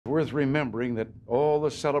worth remembering that all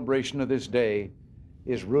the celebration of this day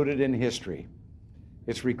is rooted in history.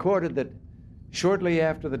 It's recorded that shortly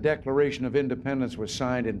after the Declaration of Independence was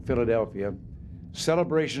signed in Philadelphia,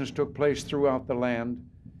 celebrations took place throughout the land,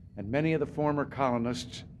 and many of the former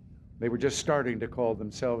colonists, they were just starting to call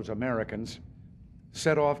themselves Americans,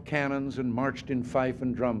 set off cannons and marched in fife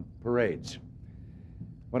and drum parades.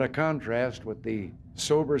 What a contrast with the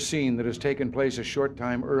sober scene that has taken place a short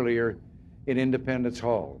time earlier in Independence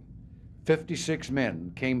Hall. 56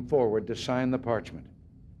 men came forward to sign the parchment.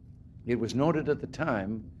 It was noted at the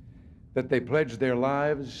time that they pledged their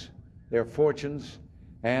lives, their fortunes,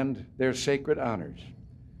 and their sacred honors.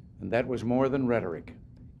 And that was more than rhetoric.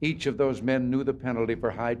 Each of those men knew the penalty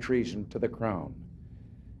for high treason to the crown.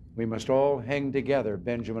 We must all hang together,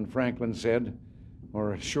 Benjamin Franklin said,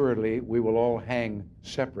 or assuredly we will all hang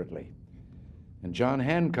separately. And John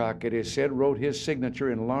Hancock, it is said, wrote his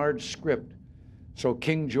signature in large script so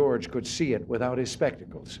King George could see it without his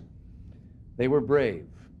spectacles. They were brave.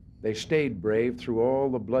 They stayed brave through all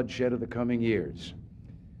the bloodshed of the coming years.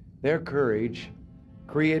 Their courage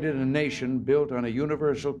created a nation built on a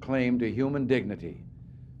universal claim to human dignity,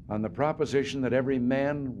 on the proposition that every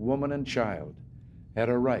man, woman, and child had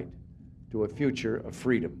a right to a future of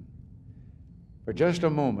freedom. For just a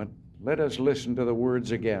moment, let us listen to the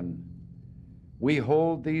words again. We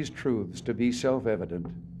hold these truths to be self-evident,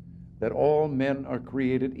 that all men are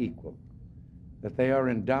created equal, that they are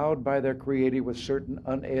endowed by their Creator with certain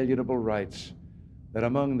unalienable rights, that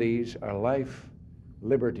among these are life,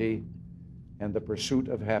 liberty, and the pursuit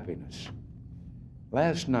of happiness.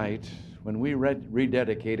 Last night, when we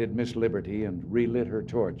rededicated Miss Liberty and relit her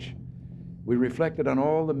torch, we reflected on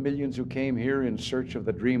all the millions who came here in search of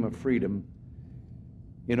the dream of freedom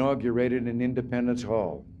inaugurated in Independence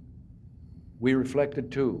Hall. We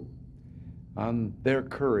reflected, too, on their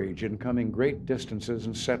courage in coming great distances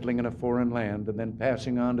and settling in a foreign land and then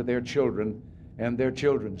passing on to their children and their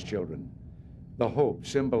children's children the hope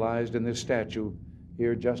symbolized in this statue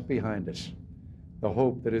here just behind us, the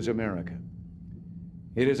hope that is America.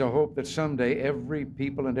 It is a hope that someday every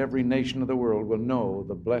people and every nation of the world will know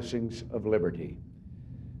the blessings of liberty.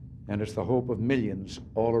 And it's the hope of millions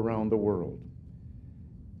all around the world.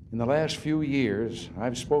 In the last few years,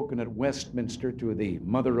 I've spoken at Westminster to the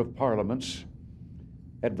Mother of Parliaments,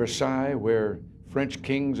 at Versailles, where French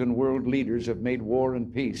kings and world leaders have made war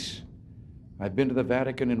and peace. I've been to the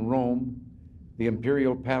Vatican in Rome, the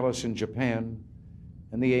Imperial Palace in Japan,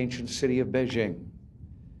 and the ancient city of Beijing.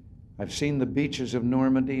 I've seen the beaches of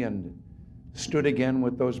Normandy and stood again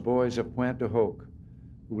with those boys of Pointe du Hoc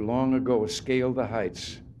who long ago scaled the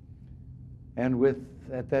heights, and with,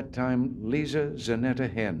 at that time, Lisa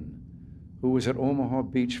Zanetta Hen, who was at Omaha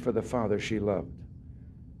Beach for the father she loved,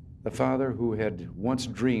 the father who had once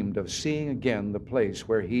dreamed of seeing again the place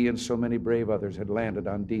where he and so many brave others had landed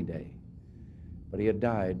on D-Day. But he had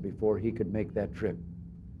died before he could make that trip,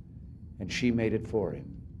 and she made it for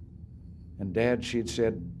him. And Dad, she had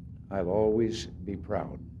said, I'll always be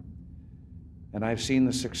proud. And I've seen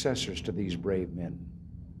the successors to these brave men,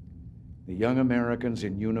 the young Americans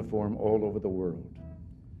in uniform all over the world,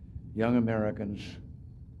 young Americans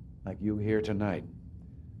like you here tonight,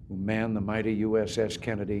 who man the mighty USS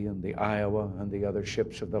Kennedy and the Iowa and the other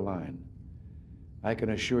ships of the line. I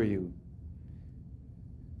can assure you,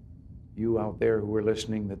 you out there who are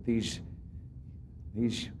listening, that these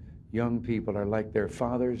young people are like their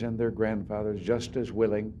fathers and their grandfathers, just as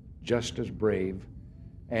willing, just as brave,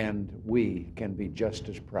 and we can be just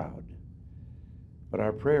as proud. But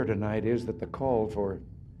our prayer tonight is that the call for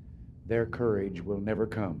their courage will never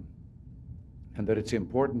come, and that it's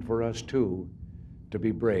important for us, too, to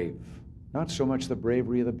be brave. Not so much the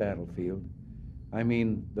bravery of the battlefield, I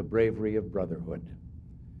mean the bravery of brotherhood.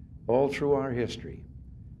 All through our history,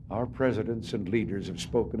 our presidents and leaders have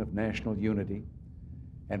spoken of national unity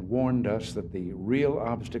and warned us that the real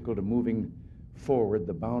obstacle to moving forward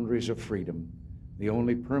the boundaries of freedom, the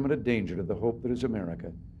only permanent danger to the hope that is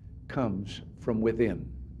America, comes from within.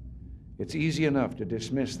 It's easy enough to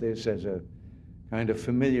dismiss this as a kind of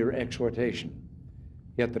familiar exhortation.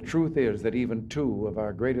 Yet the truth is that even two of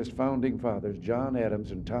our greatest founding fathers, John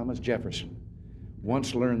Adams and Thomas Jefferson,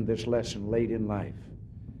 once learned this lesson late in life.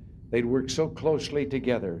 They'd worked so closely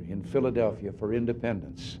together in Philadelphia for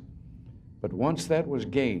independence. But once that was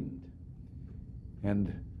gained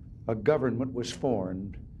and a government was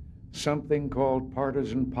formed, something called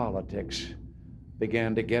partisan politics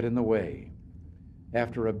began to get in the way.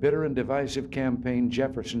 After a bitter and divisive campaign,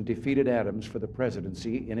 Jefferson defeated Adams for the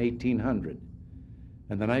presidency in 1800.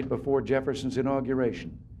 And the night before Jefferson's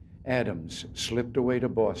inauguration, Adams slipped away to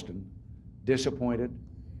Boston, disappointed,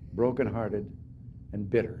 brokenhearted, and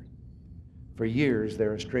bitter. For years,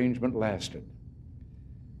 their estrangement lasted.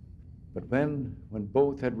 But when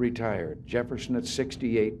both had retired, Jefferson at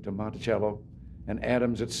 68 to Monticello and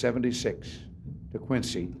Adams at 76 to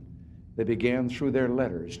Quincy, they began through their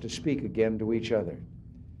letters to speak again to each other.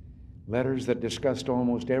 Letters that discussed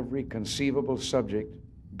almost every conceivable subject: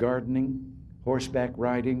 gardening, horseback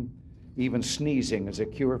riding, even sneezing as a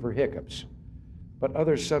cure for hiccups, but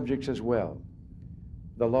other subjects as well: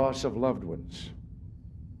 the loss of loved ones,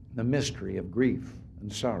 the mystery of grief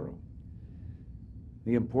and sorrow,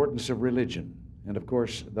 the importance of religion, and of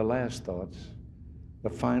course, the last thoughts, the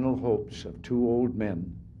final hopes of two old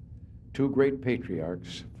men, two great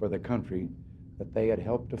patriarchs for the country that they had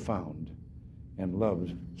helped to found and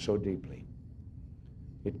loved so deeply.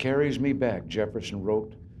 It carries me back, Jefferson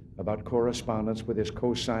wrote about correspondence with his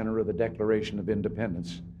co-signer of the Declaration of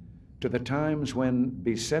Independence, to the times when,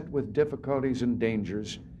 beset with difficulties and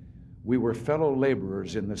dangers, we were fellow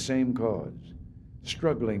laborers in the same cause,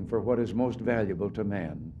 struggling for what is most valuable to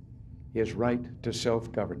man, his right to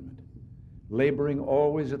self-government, laboring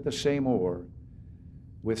always at the same oar,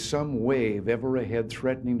 with some wave ever ahead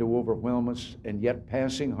threatening to overwhelm us, and yet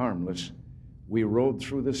passing harmless, we rode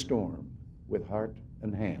through the storm with heart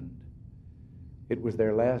and hand. It was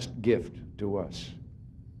their last gift to us,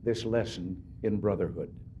 this lesson in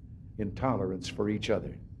brotherhood, in tolerance for each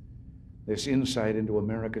other, this insight into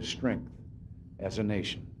America's strength as a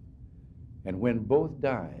nation. And when both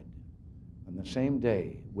died on the same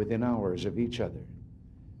day, within hours of each other,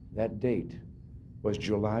 that date was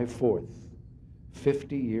July 4th,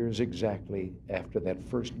 50 years exactly after that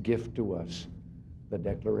first gift to us, the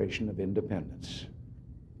Declaration of Independence.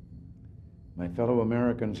 My fellow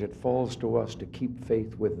Americans, it falls to us to keep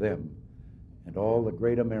faith with them and all the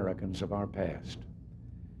great Americans of our past.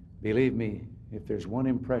 Believe me, if there's one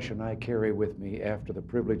impression I carry with me after the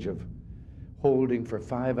privilege of holding for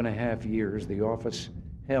 5.5 years the office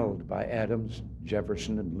held by Adams,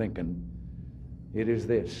 Jefferson, and Lincoln, it is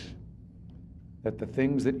this: that the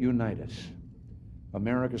things that unite us,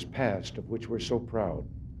 America's past of which we're so proud,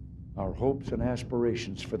 our hopes and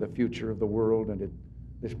aspirations for the future of the world and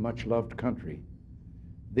this much-loved country,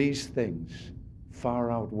 these things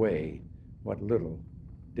far outweigh what little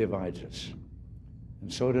divides us.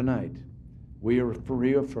 And so tonight, we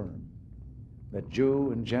reaffirm that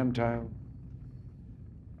Jew and Gentile,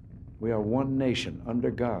 we are one nation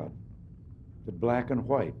under God, that black and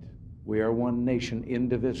white, we are one nation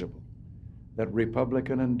indivisible, that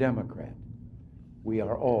Republican and Democrat, we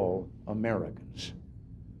are all Americans.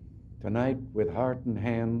 Tonight, with heart and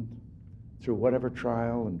hand, through whatever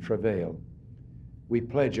trial and travail, we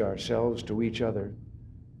pledge ourselves to each other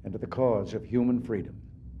and to the cause of human freedom,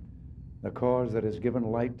 the cause that has given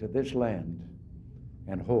light to this land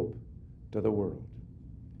and hope to the world.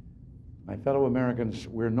 My fellow Americans,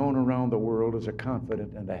 we're known around the world as a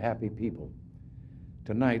confident and a happy people.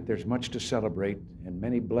 Tonight, there's much to celebrate and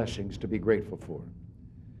many blessings to be grateful for.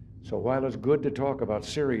 So while it's good to talk about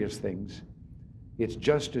serious things, it's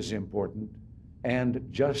just as important and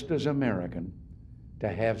just as American to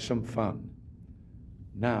have some fun.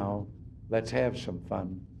 Now, let's have some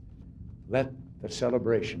fun. Let the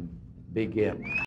celebration begin.